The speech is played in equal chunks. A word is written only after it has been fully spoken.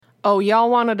Oh, y'all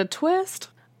wanted a twist?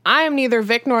 I am neither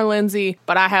Vic nor Lindsay,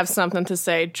 but I have something to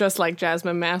say, just like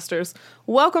Jasmine Masters.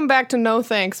 Welcome back to No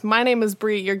Thanks. My name is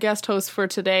Bree, your guest host for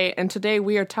today, and today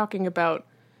we are talking about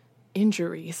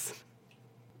injuries.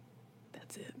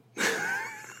 That's it.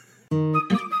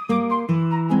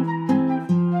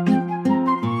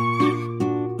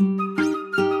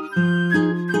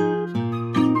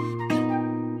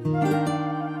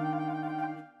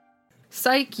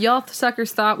 Psych, y'all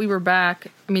suckers thought we were back.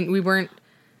 I mean, we weren't.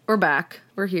 We're back.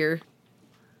 We're here.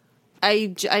 I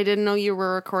didn't know you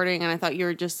were recording, and I thought you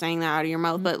were just saying that out of your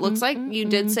mouth. But it looks like you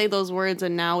did say those words,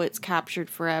 and now it's captured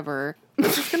forever.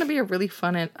 This is going to be a really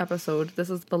fun episode.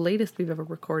 This is the latest we've ever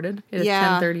recorded. It is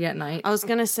Yeah. 10:30 at night. I was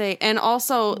going to say, and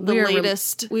also the We are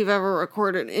latest we've ever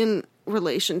recorded in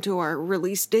relation to our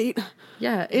release date.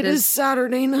 Yeah, It is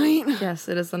Saturday night. Yes,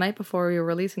 it is the night before we are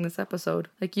releasing this episode.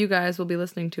 Like, you guys will be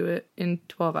listening to it in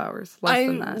 12 hours. Less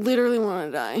than I that. literally want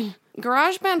to die.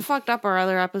 GarageBand fucked up our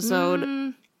other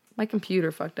episode. My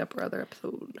computer fucked up our other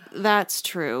episode. That's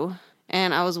true.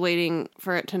 And I was waiting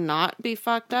for it to not be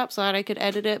fucked up so that I could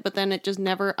edit it, but then it just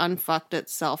never unfucked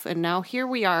itself. And now here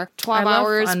we are, 12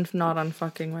 hours. I'm not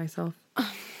unfucking myself.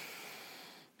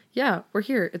 Yeah, we're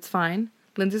here. It's fine.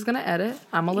 Lindsay's gonna edit.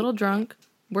 I'm a little drunk.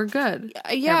 We're good.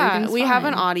 Yeah, Everything's we have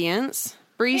an fine. audience.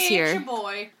 Bree's here. It's your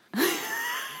boy.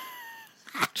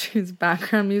 Choose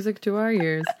background music to our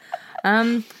ears.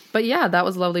 But yeah, that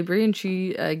was lovely, Brie, and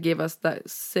she gave us that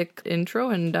sick intro,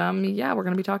 and yeah, we're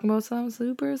gonna be talking about some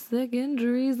super sick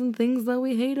injuries and things that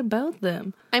we hate about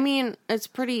them. I mean, it's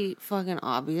pretty fucking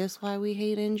obvious why we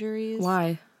hate injuries.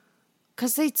 Why?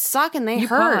 Because they suck and they You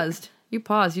hurt. paused. You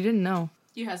paused. You didn't know.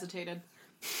 You hesitated.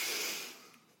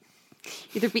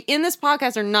 Either be in this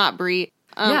podcast or not, Brie.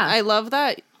 Yeah. I love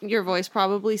that your voice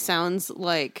probably sounds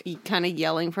like kind of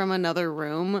yelling from another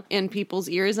room in people's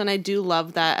ears. And I do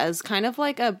love that as kind of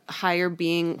like a higher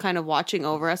being kind of watching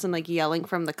over us and like yelling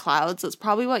from the clouds. It's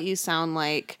probably what you sound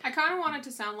like. I kind of want it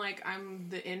to sound like I'm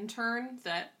the intern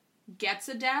that gets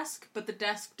a desk, but the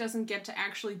desk doesn't get to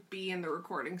actually be in the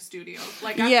recording studio.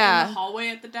 Like, I'm in the hallway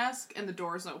at the desk and the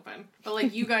door's open. But,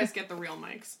 like, you guys get the real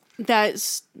mics.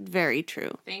 That's very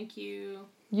true. Thank you.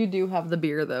 You do have the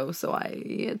beer though, so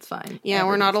it's fine. Yeah,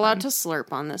 we're not Everything's allowed fine. to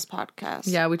slurp on this podcast.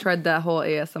 Yeah, we tried that whole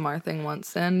ASMR thing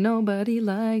once, and nobody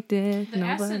liked it. The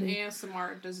S in Nobody.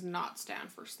 ASMR does not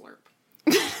stand for slurp.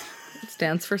 It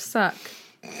stands for suck.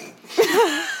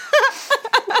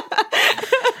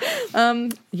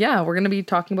 Yeah, we're gonna be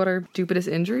talking about our stupidest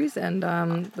injuries and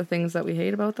the things that we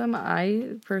hate about them.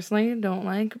 I personally don't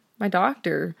like my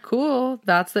doctor. Cool.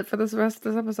 That's it for this rest of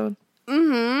this episode.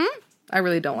 Mm-hmm. I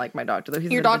really don't like my doctor though.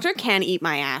 He's Your a bit of doctor can eat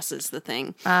my ass is the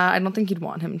thing. I don't think you'd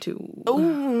want him to. Oh,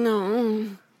 no.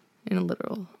 In a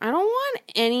literal. I don't want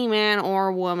any man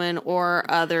or woman or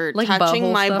other Like touching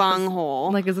butthole my stuff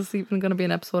bunghole. Like, is this even gonna be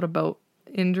an episode about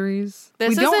injuries? This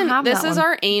we don't isn't. have This that is one.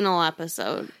 our anal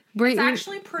episode. Wait, It's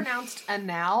actually pronounced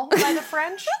anal by the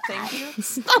French. Thank you.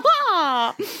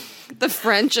 Stop! The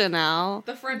French anal.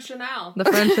 The French anal. the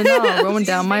French canal, rolling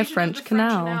The down my invasion of French the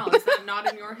canal. Is that not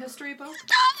in your history book?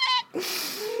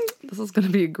 This is gonna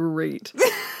be great.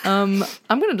 I'm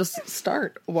gonna just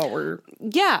start while we're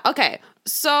Yeah. Okay.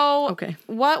 So, okay.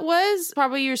 what was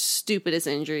probably your stupidest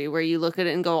injury where you look at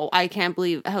it and go, "I can't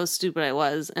believe how stupid I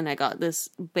was, and I got this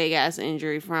big ass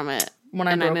injury from it."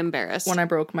 I'm embarrassed. When I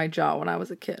broke my jaw when I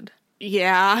was a kid.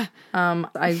 Yeah.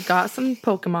 I got some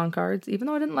Pokemon cards, even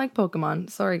though I didn't like Pokemon.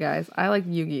 Sorry, guys. I like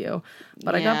Yu-Gi-Oh!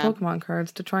 But I got Yeah. Pokemon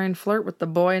cards to try and flirt with the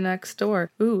boy next door.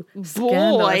 Ooh,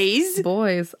 scandalous.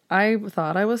 Boys. I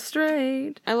thought I was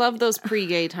straight. I love those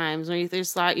pre-gay times where you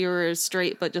just thought you were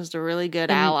straight, but just a really good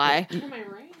ally. Am I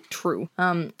right? True.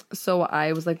 So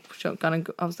I was like,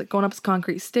 I was like going up his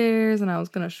concrete stairs, and I was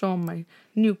gonna show him my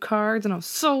new cards, and I was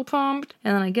so pumped.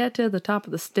 And then I get to the top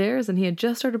of the stairs, and he had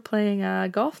just started playing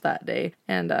golf that day,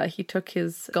 and he took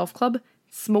his golf club,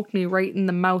 smoked me right in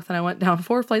the mouth, and I went down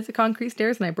 4 flights of concrete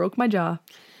stairs, and I broke my jaw.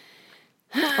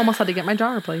 Almost had to get my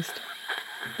jaw replaced.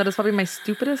 That is probably my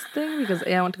stupidest thing because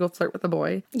I went to go flirt with a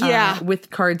boy. Yeah.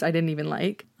 With cards I didn't even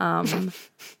like.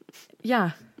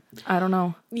 Yeah. I don't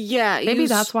know. Yeah. Maybe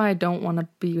that's why I don't want to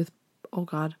be with. Oh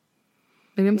God.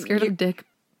 Maybe I'm scared of dick,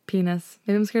 penis.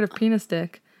 Maybe I'm scared of penis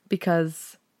dick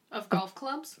because. Of golf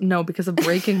clubs? No, because of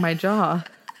breaking my jaw.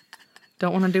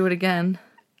 Don't want to do it again.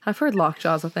 I've heard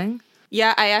lockjaw's a thing.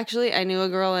 Yeah, I knew a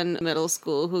girl in middle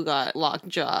school who got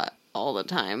lockjaw all the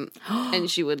time. And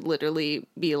she would literally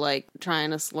be like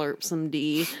trying to slurp some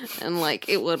D and like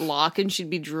it would lock and she'd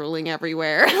be drooling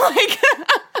everywhere. Like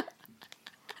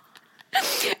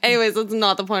Anyways, that's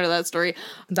not the point of that story.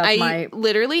 That's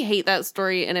literally hate that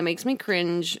story, and it makes me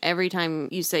cringe every time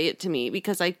you say it to me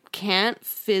because I can't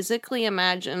physically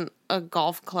imagine a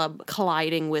golf club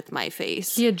colliding with my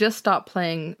face. He had just stopped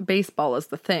playing baseball as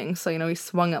the thing, so he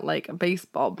swung it like a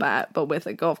baseball bat, but with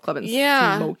a golf club, and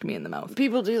smoked me in the mouth.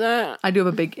 People do that. I do have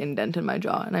a big indent in my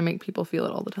jaw, and I make people feel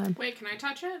it all the time. Wait, can I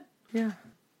touch it? Yeah.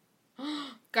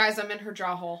 Guys, I'm in her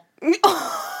jaw hole.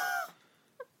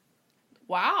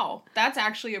 Wow, that's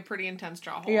actually a pretty intense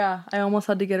jaw hole. Yeah, I almost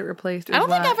had to get it replaced. I don't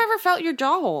think I've ever felt your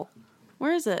jaw hole.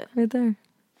 Where is it? Right there.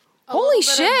 Holy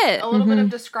shit! A little bit of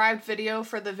described video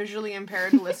for the visually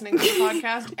impaired listening to the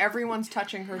podcast. Everyone's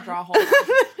touching her jaw hole.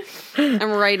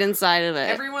 I'm right inside of it.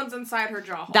 Everyone's inside her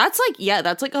jaw hole.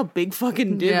 That's like a big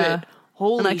fucking divot. Yeah.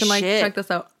 Holy and I can shit. check this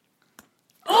out.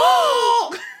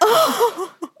 Oh!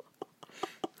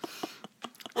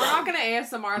 We're not going to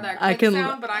ASMR that click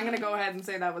sound, but I'm going to go ahead and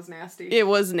say that was nasty. It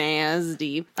was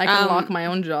nasty. I can lock my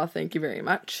own jaw, thank you very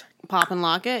much. Pop and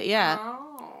lock it, yeah. Oh.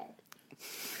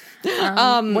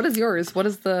 What is yours? What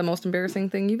is the most embarrassing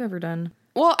thing you've ever done?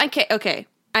 Well, okay.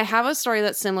 I have a story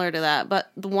that's similar to that, but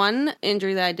the one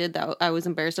injury that I did that I was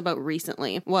embarrassed about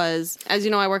recently was, as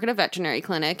you know, I work at a veterinary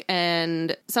clinic,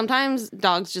 and sometimes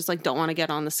dogs just don't want to get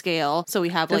on the scale. So we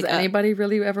have Does anybody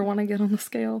really ever want to get on the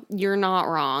scale? You're not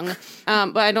wrong.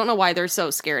 But I don't know why they're so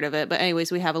scared of it. But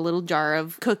anyways, we have a little jar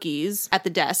of cookies at the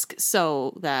desk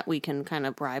so that we can kind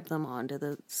of bribe them onto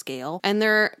the scale. And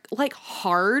they're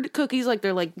hard cookies,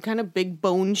 they're kind of big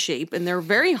bone shape, and they're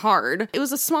very hard. It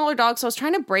was a smaller dog, so I was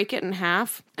trying to break it in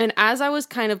half. And as I was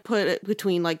kind of put it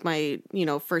between my,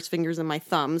 first fingers and my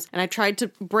thumbs, and I tried to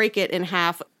break it in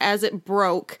half, as it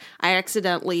broke, I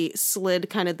accidentally slid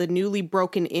kind of the newly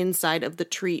broken inside of the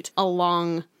treat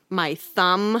along my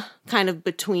thumb, kind of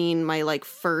between my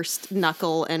first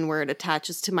knuckle and where it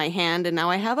attaches to my hand. And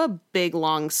now I have a big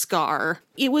long scar.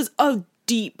 It was a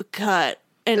deep cut.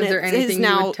 And is there anything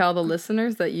you would tell the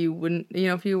listeners that you wouldn't,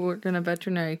 if you work in a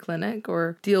veterinary clinic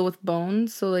or deal with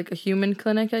bones, so a human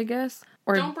clinic, I guess?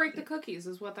 Or don't break the cookies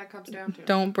is what that comes down to.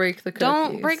 Don't break the cookies.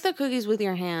 Don't break the cookies with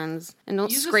your hands, and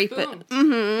don't Use scrape a it. spoon.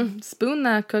 Mm-hmm. Spoon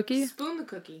that cookie. Spoon the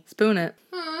cookie. Spoon it.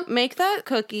 Make that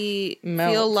cookie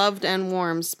Melt. feel loved and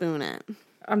warm. Spoon it.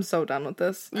 I'm so done with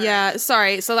this. Yeah,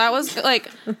 sorry. So that was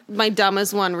my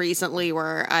dumbest one recently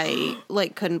where I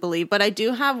couldn't believe. But I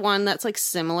do have one that's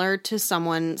similar to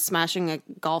someone smashing a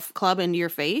golf club into your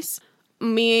face.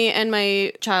 Me and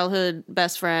my childhood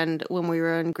best friend, when we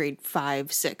were in grade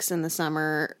 5, 6 in the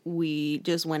summer, we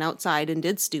just went outside and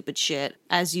did stupid shit,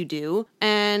 as you do.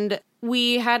 And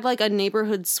we had a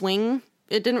neighborhood swing.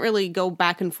 It didn't really go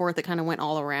back and forth. It kind of went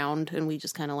all around, and we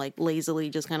just kind of lazily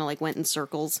just kind of went in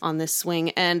circles on this swing.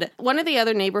 And one of the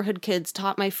other neighborhood kids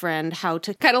taught my friend how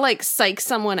to kind of psych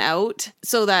someone out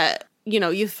so that,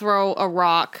 you throw a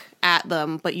rock at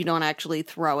them, but you don't actually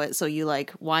throw it. So you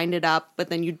wind it up, but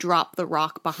then you drop the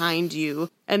rock behind you,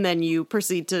 and then you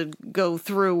proceed to go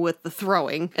through with the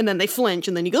throwing. And then they flinch,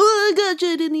 and then you go, oh, gotcha,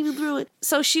 I didn't even throw it.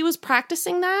 So she was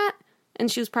practicing that. And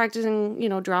she was practicing,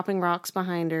 dropping rocks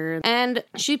behind her. And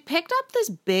she picked up this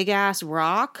big ass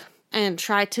rock and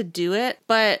tried to do it.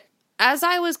 But as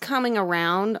I was coming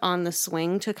around on the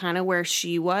swing to kind of where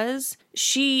she was,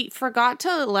 she forgot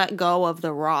to let go of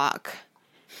the rock.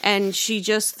 And she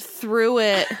just threw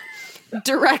it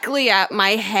directly at my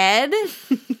head.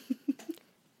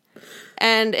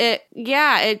 And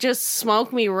it just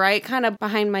smoked me right kind of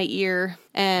behind my ear.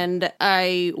 And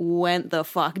I went the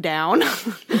fuck down.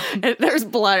 There's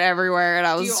blood everywhere, and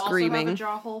I was screaming. Do you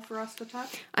also have a jaw hole for us to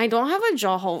touch? I don't have a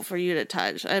jaw hole for you to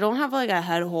touch. I don't have a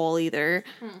head hole either.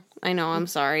 I know, I'm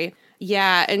sorry.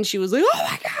 Yeah, and she was like, oh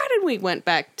my God. And we went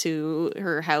back to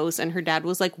her house, and her dad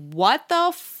was like, what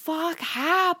the fuck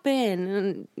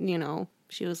happened? And,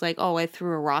 she was like, oh, I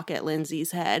threw a rock at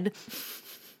Lindsay's head.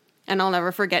 And I'll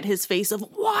never forget his face of,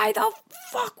 why the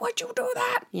fuck would you do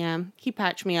that? Yeah, he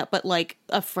patched me up, but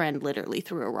a friend literally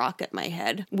threw a rock at my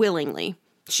head, willingly.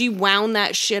 She wound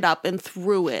that shit up and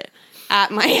threw it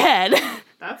at my head.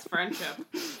 That's friendship.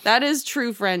 That is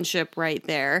true friendship right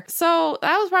there. So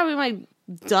that was probably my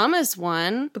dumbest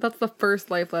one. But that's the first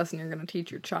life lesson you're going to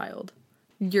teach your child.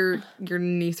 Your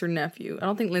niece or nephew. I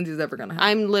don't think Lindsay's ever gonna have.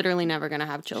 I'm literally never gonna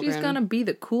have children. She's gonna be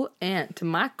the cool aunt to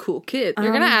my cool kid.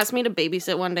 You're gonna ask me to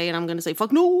babysit one day, and I'm gonna say,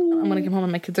 "Fuck no!" I'm gonna come home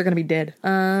and my kids are gonna be dead.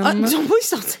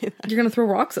 Please don't say that. You're gonna throw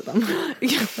rocks at them.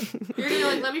 You're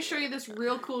gonna let me show you this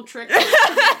real cool trick.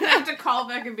 I have to call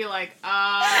back and be like,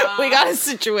 we got a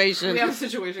situation. We have a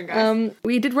situation, guys.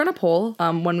 We did run a poll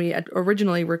when we had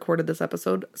originally recorded this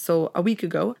episode, so a week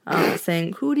ago,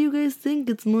 saying, who do you guys think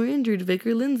gets more injured, Vic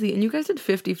or Lindsay? And you guys did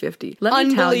 50-50. Let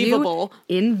me tell you,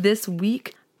 in this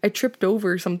week, I tripped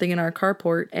over something in our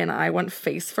carport and I went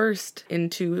face first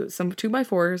into some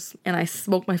 2x4s and I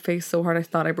smoked my face so hard I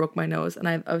thought I broke my nose, and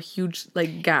I have a huge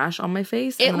like gash on my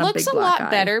face. It and then looks big a black lot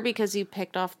eye. better because you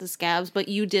picked off the scabs, but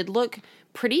you did look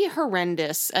pretty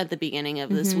horrendous at the beginning of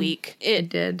this week. It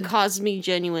did. caused me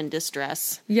genuine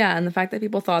distress. Yeah, and the fact that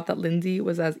people thought that Lindsay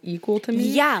was as equal to me.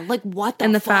 Yeah, like what the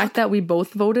And the fuck? fact that we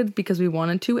both voted because we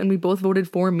wanted to, and we both voted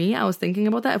for me, I was thinking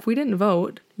about that. If we didn't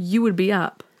vote, you would be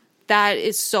up. That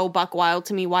is so buck wild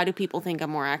to me. Why do people think I'm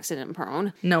more accident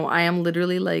prone? No, I am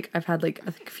literally like, I've had like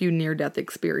a few near-death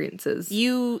experiences.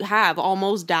 You have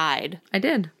almost died. I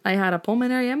did. I had a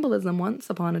pulmonary embolism once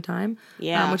upon a time.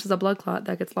 Yeah. Which is a blood clot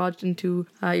that gets lodged into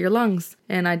your lungs.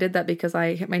 And I did that because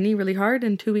I hit my knee really hard,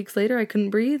 and 2 weeks later I couldn't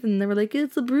breathe, and they were like,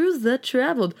 it's a bruise that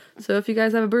traveled. So if you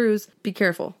guys have a bruise, be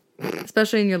careful.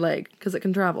 Especially in your leg, because it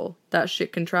can travel. That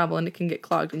shit can travel and it can get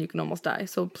clogged and you can almost die.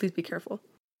 So please be careful.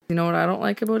 You know what I don't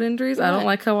like about injuries? I don't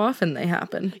like how often they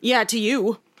happen. Yeah, to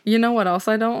you. You know what else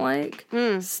I don't like?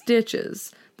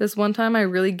 Stitches. This one time I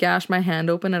really gashed my hand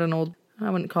open at an old, I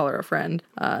wouldn't call her a friend,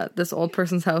 this old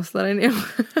person's house that I knew.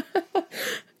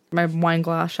 My wine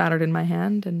glass shattered in my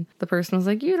hand, and the person was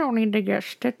like, you don't need to get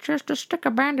stitches, just stick a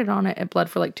Band-Aid on it. It bled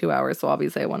for like 2 hours, so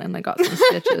obviously I went in and I got some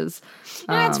stitches.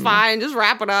 That's fine. Just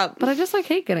wrap it up. But I just like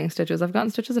hate getting stitches. I've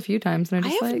gotten stitches a few times, and I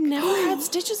I just have like... never had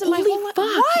stitches in my whole life. fuck.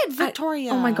 What,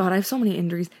 Victoria? Oh my god, I have so many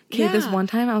injuries. Okay, this Yeah. one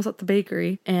time I was at the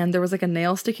bakery and there was like a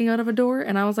nail sticking out of a door,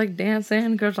 and I was like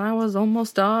dancing because I was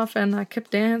almost off, and I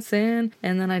kept dancing,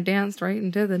 and then I danced right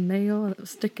into the nail and it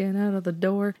was sticking out of the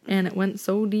door, and it went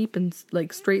so deep and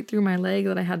like straight through my leg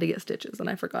that I had to get stitches, and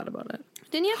I forgot about it.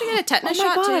 Didn't you have to get a tetanus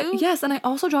shot too? Yes, and I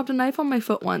also dropped a knife on my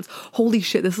foot once. Holy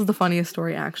shit, this is the funniest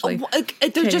story actually.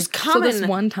 They're just coming. So this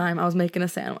one time I was making a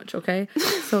sandwich, okay?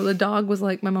 So the dog was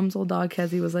like, my mom's old dog,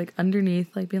 Kezzy, was like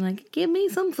underneath, like being like, give me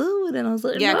some food. And I was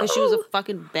like, Yeah, because she was a "No."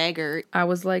 fucking beggar. I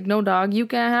was like, no dog, you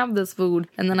can't have this food.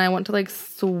 And then I went to like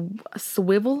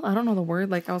swivel. I don't know the word.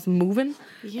 Like I was moving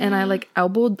and I like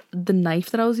elbowed the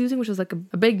knife that I was using, which was like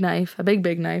a big knife, a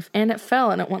big knife. And it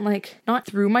fell and it went like not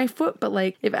through my foot, but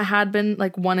like if it had been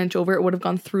like 1 inch over, it would have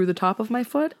gone through the top of my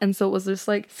foot. And so it was just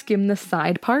like skim the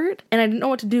side part. And I didn't know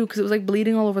what to do because it was like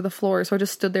bleeding all over the floor. So I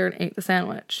just stood there and ate the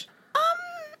sandwich.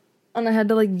 And I had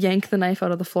to like yank the knife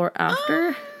out of the floor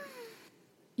after.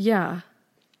 Yeah.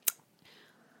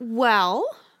 Well,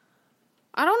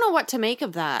 I don't know what to make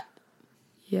of that.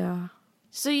 Yeah.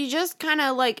 So you just kind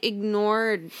of like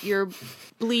ignored your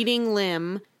bleeding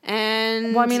limb,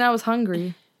 and Well, I mean, I was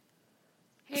hungry.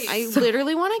 Hey, I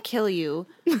literally want to kill you.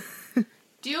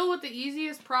 deal with the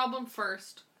easiest problem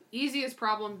first. Easiest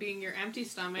problem being your empty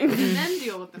stomach, and then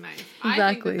deal with the knife. I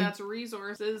think Exactly. that's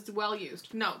resources well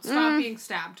used. No, stop being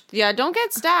stabbed. Yeah, don't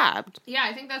get stabbed. Yeah,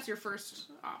 I think that's your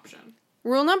first option.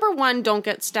 Rule number 1, don't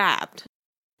get stabbed.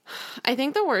 I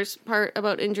think the worst part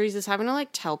about injuries is having to like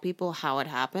tell people how it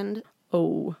happened,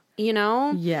 Oh, you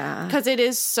know? yeah. Because it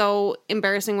is so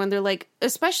embarrassing when they're like,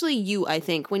 especially you, I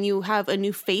think, when you have a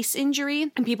new face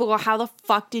injury and people go, how the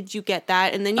fuck did you get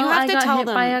that? And then you have I to got tell hit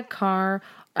them. by a car.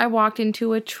 I walked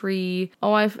into a tree.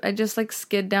 Oh, I just like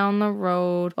skid down the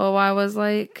road. Oh, I was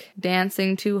like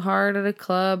dancing too hard at a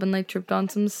club and like tripped on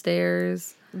some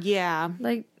stairs. Yeah.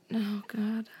 Like, oh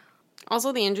God.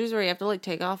 Also, the injuries where you have to like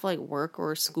take off like work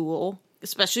or school,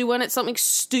 especially when it's something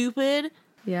stupid.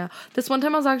 Yeah. This one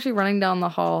time I was actually running down the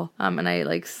hall, and I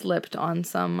like slipped on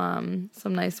some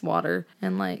nice water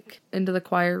and like into the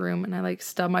choir room, and I like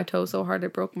stubbed my toe so hard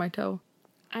it broke my toe.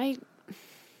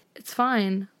 It's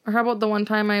fine. Or how about the one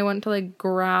time I went to like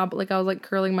grab, like I was like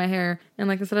curling my hair, and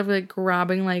like instead of like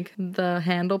grabbing like the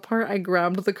handle part, I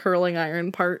grabbed the curling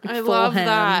iron part. I full love hand.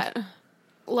 that.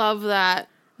 Love that.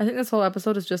 I think this whole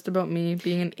episode is just about me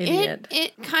being an idiot.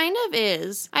 It kind of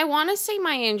is. I want to say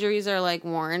my injuries are like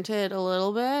warranted a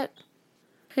little bit.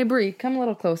 Hey Bree, come a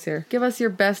little close here. Give us your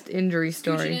best injury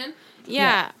story.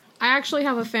 Yeah. I actually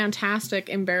have a fantastic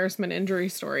embarrassment injury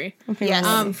story. Okay, Yes.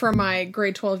 well, For my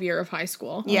grade 12 year of high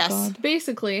school. Yes. God.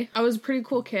 Basically, I was a pretty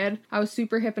cool kid. I was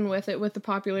super hip and with it with the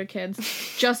popular kids.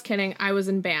 Just kidding. I was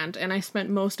in band, and I spent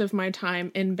most of my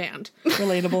time in band.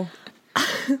 relatable.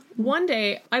 One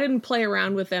day, I didn't play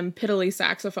around with them piddly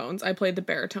saxophones. I played the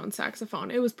baritone saxophone.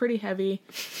 It was pretty heavy.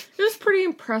 It was pretty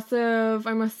impressive,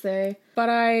 I must say. But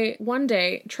I, one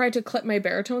day, tried to clip my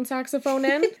baritone saxophone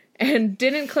in and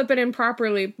didn't clip it in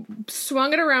properly.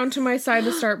 Swung it around to my side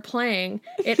to start playing.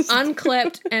 It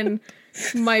unclipped and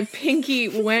my pinky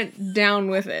went down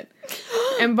with it.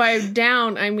 And by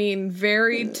down, I mean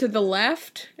very to the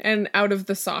left and out of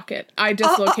the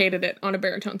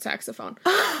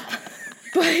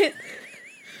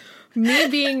Me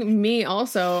being me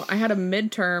also, I had a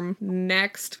midterm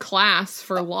next class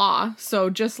for law, so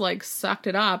just like sucked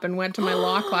it up and went to my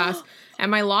law class,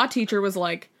 and my law teacher was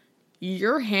like,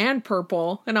 your hand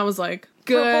purple, and I was like,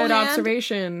 good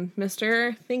observation,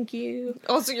 mister, thank you.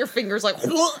 Also, your fingers like...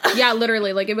 Yeah,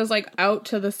 literally, like it was like out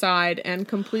to the side and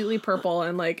completely purple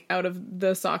and like out of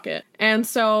the socket. And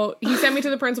so he sent me to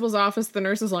the principal's office. The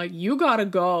nurse is like, you gotta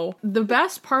go. The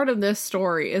best part of this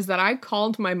story is that I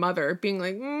called my mother being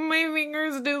like, my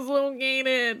finger's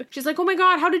dislocated. She's like, oh my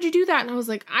God, how did you do that? And I was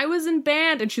like, I was in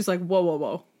band. And she's like, whoa, whoa,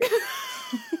 whoa.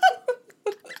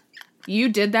 You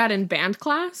did that in band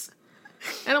class?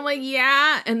 And I'm like,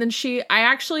 yeah. And then I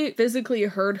actually physically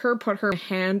heard her put her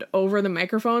hand over the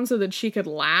microphone so that she could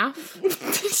laugh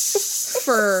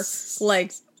for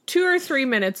like 2 or 3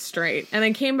 minutes straight. And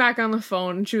then came back on the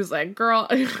phone and she was like, girl,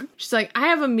 she's like, I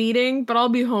have a meeting, but I'll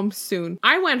be home soon.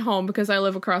 I went home because I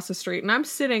live across the street and I'm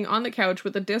sitting on the couch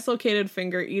with a dislocated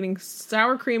finger eating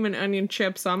sour cream and onion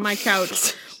chips on my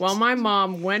couch while my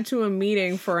mom went to a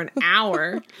meeting for an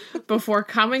hour before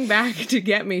coming back to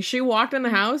get me. She walked in the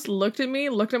house, looked at me,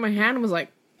 looked at my hand and was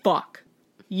like, fuck,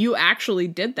 you actually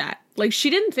did that. Like, she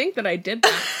didn't think that I did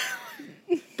that.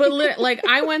 But, like,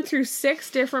 I went through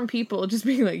 6 different people just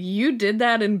being like, you did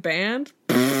that in band?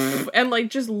 And, like,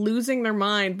 just losing their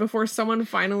mind before someone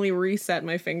finally reset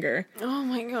my finger. Oh,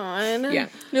 my God. Yeah.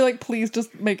 You're like, please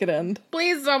just make it end.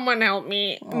 Please, someone help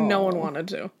me. Oh. No one wanted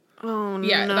to. Oh, no.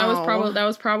 Yeah, that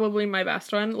was probably my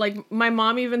best one. Like, my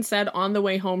mom even said on the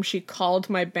way home she called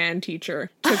my band teacher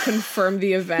to confirm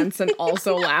the events and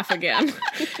also laugh again.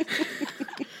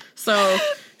 So...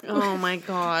 Oh my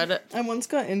God. I once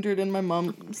got injured and my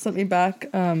mom sent me back,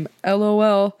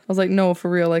 LOL. I was like, no, for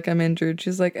real, like, I'm injured.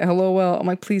 She's like, LOL. I'm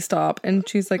like, please stop. And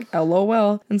she's like,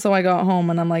 LOL. And so I got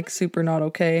home and I'm like, super not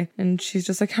okay. And she's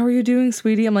just like, how are you doing,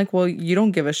 sweetie? I'm like, well, you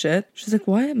don't give a shit. She's like,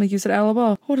 what? I'm like, you said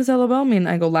LOL. What does LOL mean?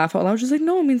 I go laugh out loud. She's like,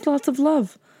 no, it means lots of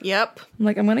love. Yep. I'm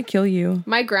like, I'm gonna kill you.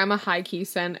 My grandma high-key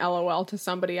sent LOL to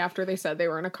somebody after they said they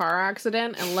were in a car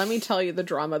accident, and let me tell you the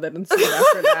drama that ensued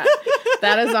after that.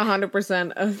 That is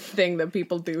 100% a thing that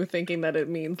people do, thinking that it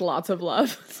means lots of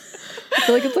love. I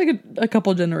feel like it's like a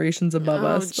couple generations above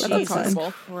us. Jesus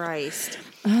Christ.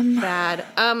 Bad.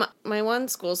 My one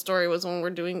school story was when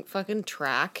we're doing fucking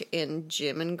track in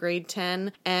gym in grade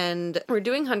 10, and we're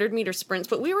doing 100-meter sprints,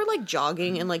 but we were like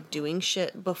jogging and like doing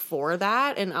shit before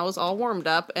that, and I was all warmed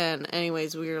up, and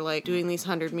anyways, we were like doing these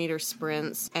 100-meter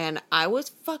sprints, and I was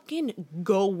fucking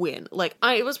going. Like,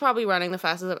 I was probably running the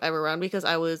fastest I've ever run because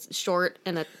I was short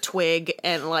and a twig,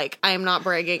 and like, I am not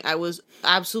bragging, I was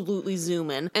absolutely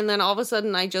zooming, and then all of a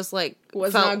sudden I just like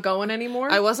not going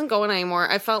anymore? I wasn't going anymore.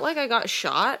 I felt like I got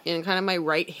shot in kind of my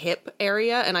right hip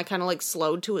area, and I kind of like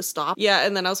slowed to a stop. Yeah,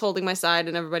 and then I was holding my side,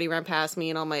 and everybody ran past me,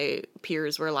 and all my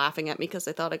peers were laughing at me because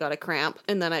they thought I got a cramp.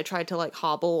 And then I tried to like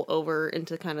hobble over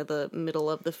into kind of the middle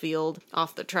of the field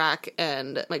off the track,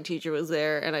 and my teacher was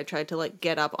there, and I tried to like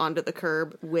get up onto the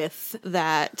curb with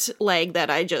that leg that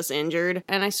I just injured,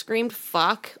 and I screamed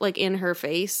fuck like in her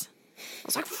face. I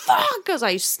was like, fuck, because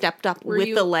I stepped up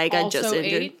with the leg I just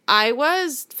injured. 8? I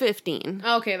was 15.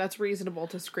 Okay, that's reasonable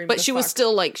to scream. But she was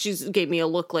still like, she gave me a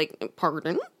look like,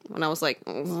 pardon? And I was like,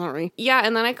 oh, sorry. Yeah,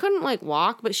 and then I couldn't like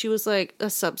walk, but she was like a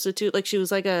substitute. Like, she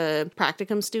was like a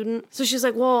practicum student. So she's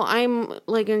like, well, I'm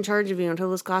like in charge of you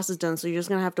until this class is done, so you're just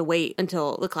gonna have to wait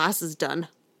until the class is done.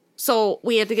 So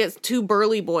we had to get 2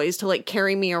 burly boys to like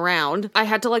carry me around. I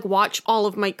had to like watch all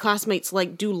of my classmates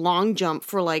like do long jump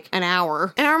for like an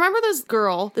hour. And I remember this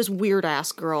girl, this weird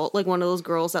ass girl, like one of those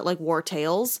girls that like wore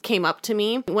tails, came up to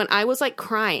me when I was like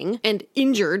crying and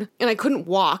injured and I couldn't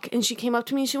walk. And she came up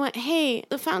to me and she went, hey,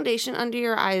 the foundation under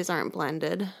your eyes aren't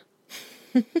blended.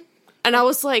 And I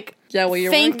was like, yeah, well,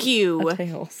 you're thank you. A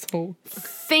tail, so.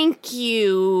 Thank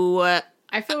you.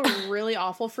 I feel really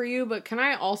awful for you, but can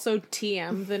I also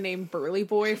TM the name Burly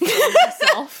Boy for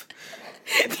myself?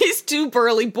 These 2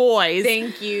 burly boys.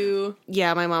 Thank you.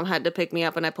 Yeah, my mom had to pick me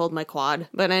up and I pulled my quad.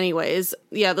 But anyways,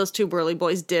 yeah, those 2 burly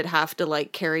boys did have to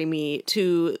like carry me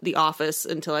to the office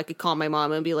until I could call my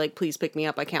mom and be like, please pick me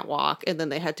up, I can't walk. And then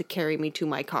they had to carry me to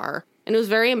my car. And it was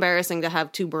very embarrassing to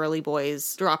have 2 burly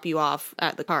boys drop you off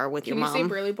at the car with your mom. Can you say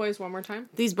burly boys one more time?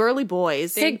 These burly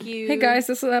boys. Thank you. Hey guys,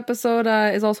 this episode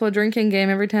is also a drinking game.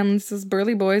 Every time this says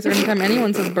burly boys, or anytime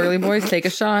anyone says burly boys, take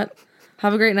a shot.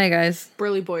 Have a great night, guys.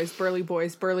 Burly boys, burly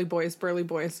boys, burly boys, burly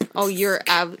boys. Oh, you're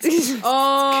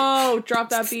oh, drop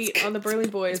that beat on the burly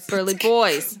boys. Burly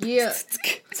boys. Yeah.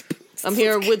 I'm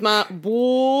here with my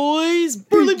boys.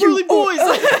 Burly boys.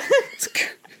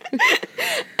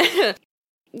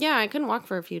 Yeah, I couldn't walk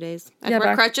for a few days. I Yeah, wore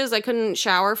back- crutches. I couldn't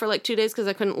shower for like 2 days because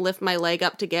I couldn't lift my leg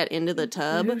up to get into the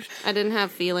tub. I didn't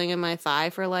have feeling in my thigh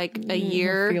for like a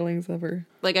year. Feelings ever.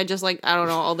 Like I just like, I don't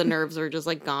know, all the nerves are just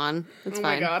like gone. It's Oh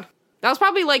fine. my god. That was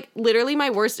probably like literally my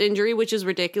worst injury, which is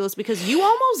ridiculous because you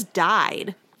almost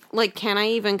died. Like, can I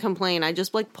even complain? I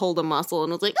just like pulled a muscle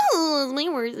and was like, oh, it's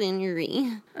my worst injury.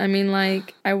 I mean,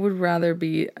 like, I would rather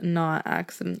be not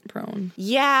accident prone.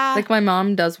 Yeah. Like, my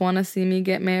mom does want to see me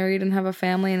get married and have a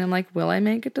family, and I'm like, will I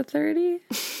make it to 30?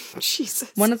 Jesus.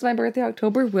 When is my birthday?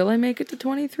 October? Will I make it to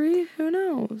 23? Who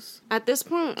knows? At this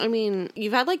point, I mean,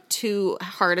 you've had like 2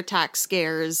 heart attack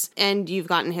scares and you've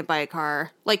gotten hit by a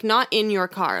car. Like, not in your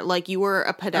car. Like, you were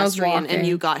a pedestrian and walking.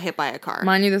 you got hit by a car.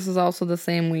 Mind you, this is also the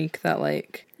same week that,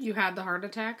 like, You had the heart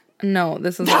attack? no,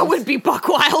 this is That would be buck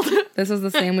wild. this is the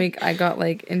same week I got,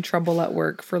 like, in trouble at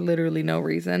work for literally no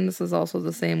reason. This is also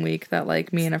the same week that,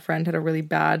 like, me and a friend had a really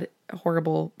bad,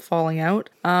 horrible falling out.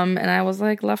 And I was,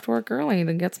 like, left work early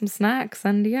to get some snacks.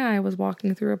 And, yeah, I was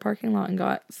walking through a parking lot and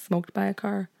got smoked by a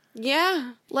car.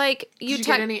 Yeah. Like, Did you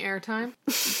get any airtime?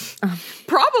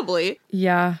 probably.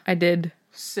 Yeah, I did.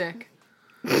 Sick.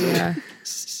 Yeah.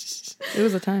 It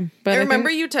was a time. But I remember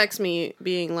think- you text me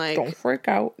being like, Don't freak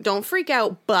out. don't freak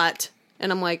out, but,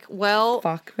 and I'm like, well,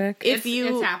 Fuck, Vic. if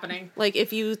you, It's happening. like,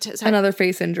 if you, Another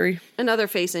face injury. another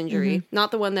face injury, not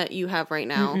the one that you have right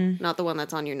now, not the one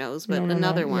that's on your nose, but No.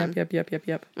 another one.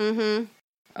 Yep.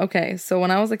 Okay, so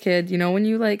when I was a kid, you know when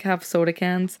you, like, have soda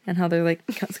cans and how they're, like,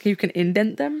 you can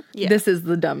indent them? Yeah. This is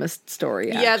the dumbest story,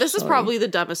 Yeah, this is actually. probably the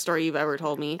dumbest story you've ever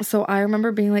told me. So I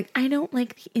remember being like, I don't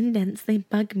like the indents. They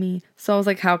bug me. So I was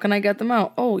like, how can I get them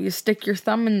out? Oh, you stick your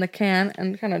thumb in the can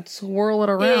and kind of swirl it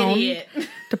around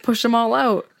to push them all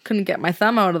out. Couldn't get my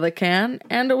thumb out of the can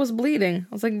and it was bleeding.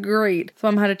 I was like, great. So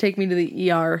mom had to take me to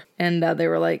the ER and they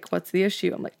were like, what's the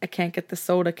issue? I'm like, I can't get the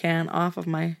soda can off of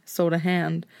my soda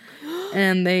hand.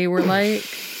 And they were like,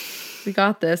 we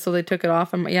got this. So they took it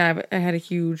off. And yeah, I had a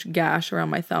huge gash around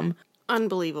my thumb.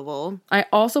 Unbelievable. I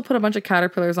also put a bunch of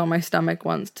caterpillars on my stomach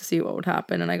once to see what would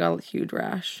happen, and I got a huge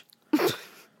rash.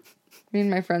 Me and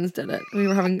my friends did it. We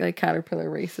were having, like, caterpillar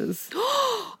races.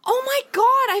 Oh my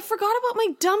god, I forgot about my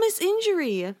dumbest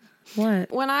injury. What?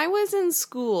 When I was in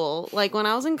school, like when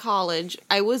I was in college,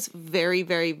 I was very,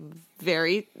 very,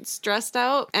 very stressed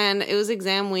out, and it was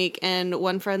exam week, and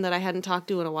one friend that I hadn't talked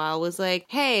to in a while was like,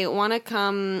 hey, want to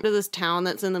come to this town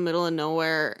that's in the middle of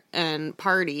nowhere and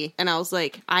party? And I was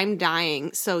like, I'm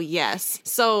dying, so yes.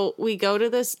 So we go to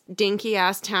this dinky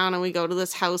ass town and we go to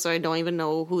this house where I don't even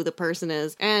know who the person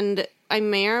is, and I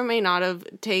may or may not have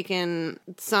taken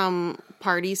some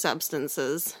party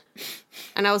substances,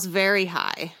 and I was very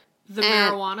high. The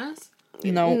marijuanas?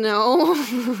 No. No.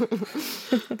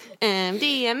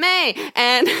 MDMA.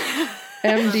 And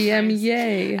MDM,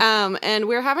 yay. and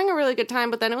we were having a really good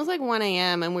time, but then it was like 1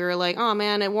 a.m. and we were like, oh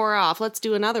man, it wore off. Let's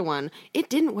do another one.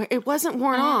 It wasn't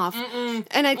worn off.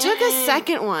 And I took a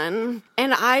second one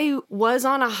and I was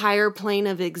on a higher plane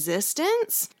of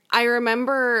existence. I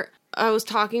remember I was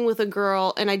talking with a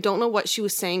girl and I don't know what she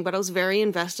was saying, but I was very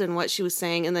invested in what she was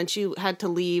saying. And then she had to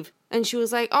leave. And she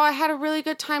was like, oh, I had a really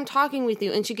good time talking with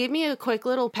you. And she gave me a quick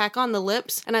little peck on the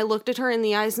lips. And I looked at her in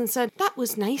the eyes and said, that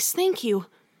was nice. Thank you.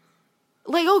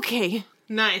 Like, okay.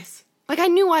 Nice. Like, I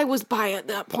knew I was bi at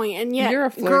that point, and yet You're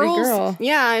a flirty girl.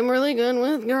 Yeah, I'm really good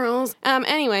with girls.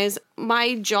 Anyways,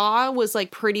 my jaw was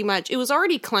like pretty much, it was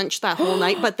already clenched that whole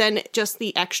night, but then just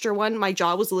the extra one, my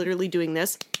jaw was literally doing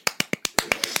this.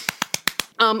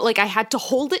 Like I had to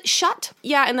hold it shut.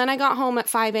 Yeah, and then I got home at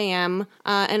 5 a.m.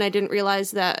 And I didn't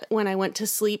realize that when I went to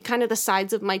sleep, kind of the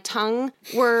sides of my tongue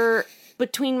were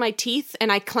between my teeth,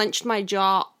 and I clenched my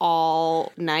jaw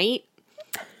all night.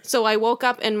 So I woke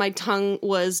up and my tongue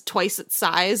was twice its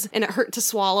size and it hurt to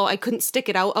swallow. I couldn't stick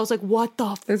it out. I was like, what the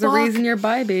fuck? There's a reason you're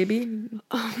bi, baby.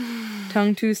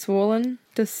 Tongue too swollen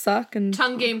to suck and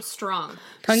Tongue game strong.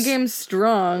 tongue game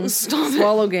strong.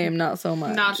 Swallow game not so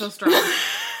much. Not so strong.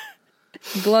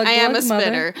 Glug, I am a glug,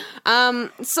 mother.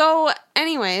 spitter. So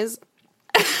anyways,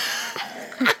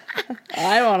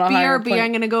 I want a higher BRB, plane.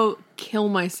 I'm gonna go kill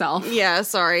myself. yeah,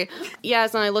 sorry.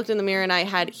 Yes, and I looked in the mirror and I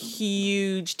had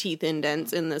huge teeth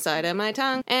indents in the side of my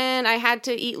tongue. And I had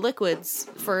to eat liquids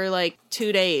for like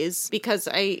 2 days because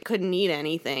I couldn't eat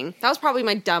anything. That was probably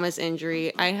my dumbest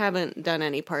injury. I haven't done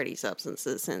any party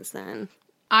substances since then.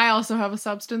 I also have a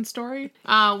substance story.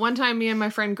 One time, me and my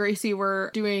friend Gracie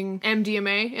were doing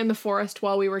MDMA in the forest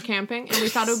while we were camping, and we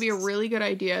thought it would be a really good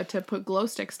idea to put glow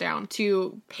sticks down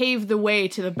to pave the way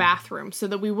to the bathroom so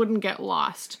that we wouldn't get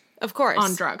lost Of course.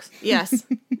 on drugs. Yes.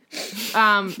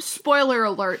 Spoiler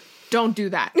alert, don't do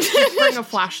that. Just bring a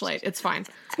flashlight. It's fine.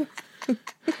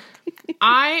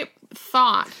 I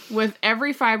thought with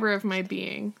every fiber of my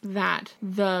being that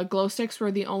the glow sticks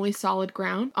were the only solid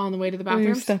ground on the way to the Were you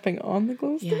bathroom. stepping on the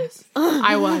glow stick? Yes.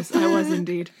 I was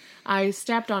indeed. I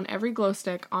stepped on every glow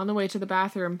stick on the way to the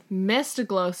bathroom, missed a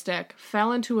glow stick,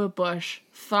 fell into a bush,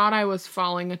 thought I was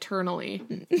falling eternally.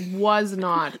 Was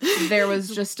not. There was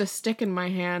just a stick in my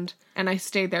hand, and I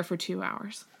stayed there for 2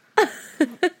 hours.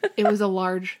 It was a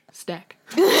large stick.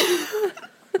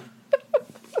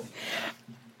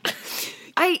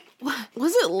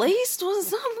 Was it laced? Was it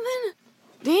something?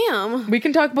 Damn. We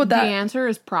can talk about The that. answer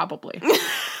is probably.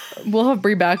 We'll have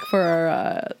Brie back for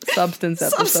our substance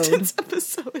episode. Substance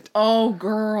episode. Oh,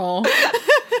 girl.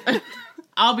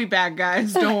 I'll be back,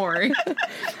 guys. Don't worry.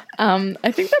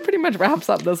 I think that pretty much wraps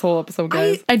up this whole episode,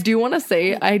 guys. I do want to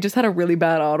say I just had a really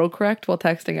bad autocorrect while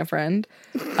texting a friend.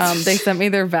 They sent me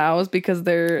their vows because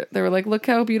they were like, look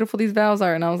how beautiful these vows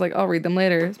are. And I was like, I'll read them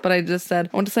later. But I just said,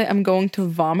 I want to say I'm going to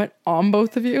vomit on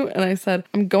both of you. And I said,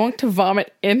 I'm going to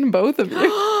vomit in both of you.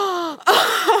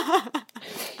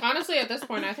 Honestly, at this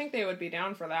point, I think they would be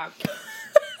down for that.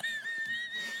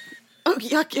 Oh,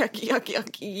 yuck, yuck, yuck,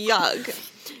 yuck, yuck.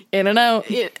 In and out.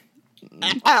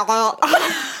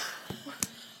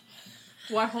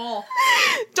 What hole?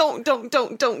 Don't.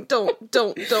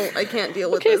 I can't deal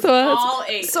with Okay, this. so All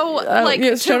 8. So, like,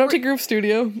 yeah, shout out to Groove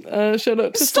Studio. Shout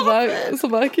out to Stop it.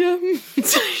 Slovakia.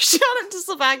 shout out to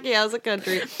Slovakia as a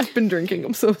country. I've been drinking.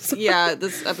 I'm so sorry. Yeah,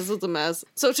 this episode's a mess.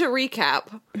 So to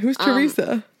recap, Who's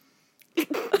Teresa?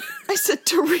 I said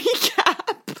to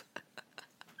recap.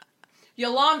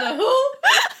 Yolanda, who?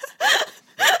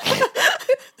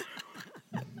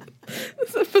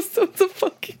 This episode's a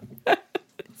fucking mess.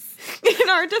 In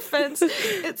our defense,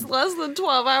 it's less than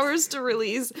 12 hours to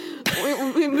release.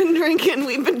 We've been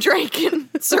drinking.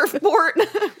 Surfboard.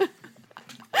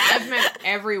 I've meant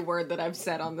every word that I've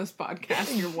said on this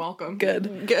podcast. You're welcome.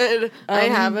 Good. I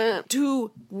haven't.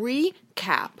 To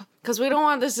recap, because we don't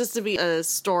want this just to be a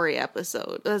story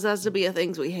episode. This has to be a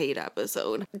things we hate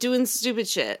episode. Doing stupid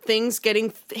shit. Things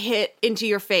getting hit into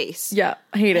your face. Yeah,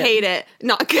 I hate it. Hate it.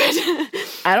 Not good.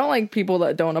 I don't like people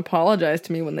that don't apologize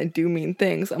to me when they do mean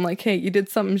things. I'm like, hey, you did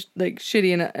something like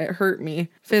shitty and it hurt me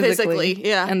physically.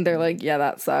 Yeah. And they're like, yeah,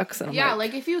 that sucks. And I'm Yeah,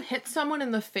 like, like if you hit someone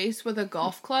in the face with a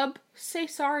golf club, say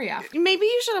sorry after. Maybe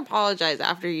you should apologize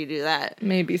after you do that.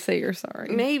 maybe say you're sorry.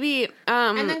 Maybe,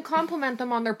 And then compliment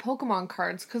them on their Pokemon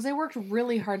cards because they worked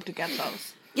really hard to get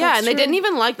those. yeah, That's and they true. didn't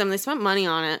even like them. They spent money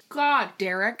on it. God,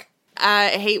 Derek. I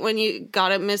hate when you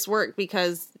gotta miss work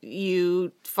because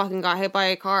you fucking got hit by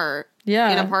a car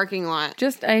Yeah. in a parking lot.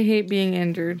 Just, I hate being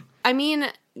injured. I mean,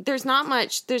 there's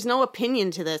no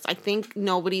opinion to this. I think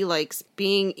nobody likes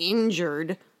being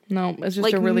injured, No, it's just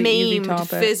like a really easy maimed topic.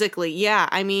 physically. Yeah,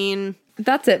 I mean,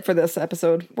 That's it for this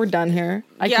episode. We're done here.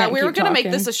 we were gonna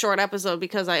make this a short episode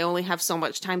because I only have so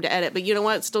much time to edit. But you know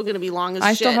what? It's still gonna be long as I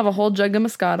shit. still have a whole jug of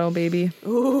Moscato, baby.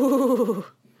 Ooh,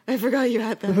 I forgot you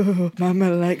had that.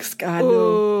 Mama likes Moscato.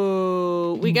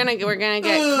 Ooh, we're gonna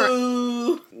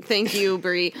get. Thank you,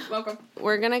 Brie. Welcome.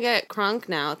 We're gonna get crunk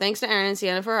now. Thanks to Aaron and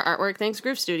Sienna for our artwork. Thanks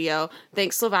Groove Studio.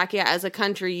 Thanks Slovakia as a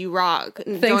country. You rock.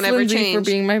 Thanks, Don't ever Lindsay, change. for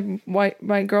being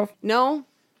my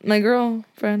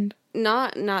girlfriend.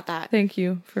 Not that. Thank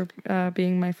you for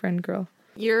being my friend girl.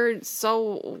 You're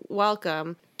so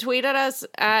welcome. Tweet at us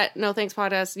at No Thanks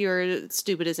Podcast. You're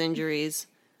stupid as injuries,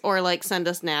 or like send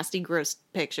us nasty, gross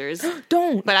pictures.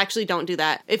 Don't. But actually, don't do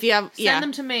that. If you have, Send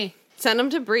them to me. send them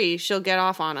to Brie. She'll get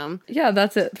off on them. Yeah,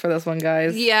 that's it for this one,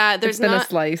 guys. Yeah, there's It's been not. a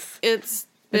slice. It's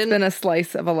It's been. been a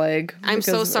slice of a leg. I'm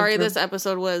so because sorry. of- This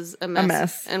episode was a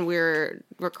mess, and we're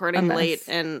recording mess. late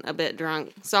and a bit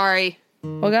drunk. Sorry.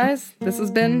 Well, guys, this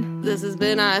has been. This has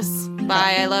been us.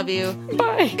 Bye. I love you.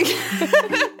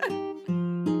 Bye.